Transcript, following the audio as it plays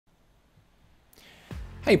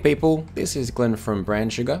Hey people, this is Glenn from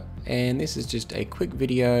Brand Sugar, and this is just a quick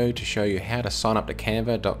video to show you how to sign up to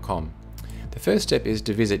Canva.com. The first step is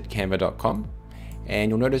to visit Canva.com, and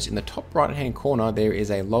you'll notice in the top right hand corner there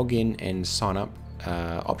is a login and sign up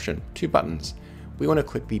option, two buttons. We want to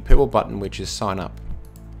click the purple button, which is sign up.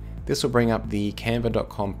 This will bring up the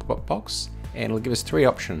Canva.com pop-up box, and it'll give us three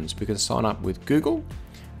options. We can sign up with Google,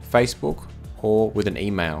 Facebook, or with an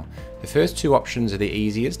email. The first two options are the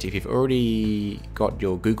easiest. If you've already got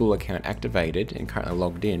your Google account activated and currently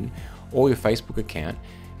logged in, or your Facebook account,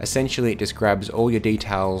 essentially it just grabs all your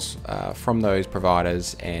details from those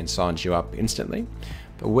providers and signs you up instantly.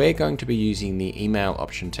 But we're going to be using the email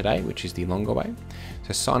option today, which is the longer way.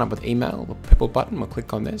 So sign up with email, the purple button, we'll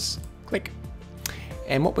click on this, click.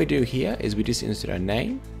 And what we do here is we just insert our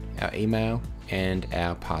name, our email, and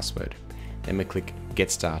our password. Then we click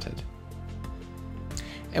get started.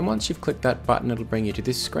 And once you've clicked that button, it'll bring you to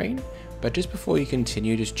this screen. But just before you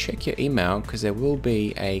continue, just check your email, because there will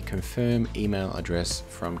be a confirm email address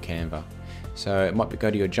from Canva. So it might go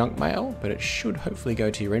to your junk mail, but it should hopefully go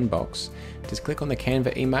to your inbox. Just click on the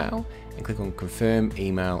Canva email and click on confirm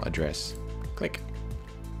email address. Click.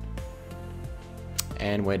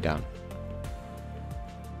 And we're done.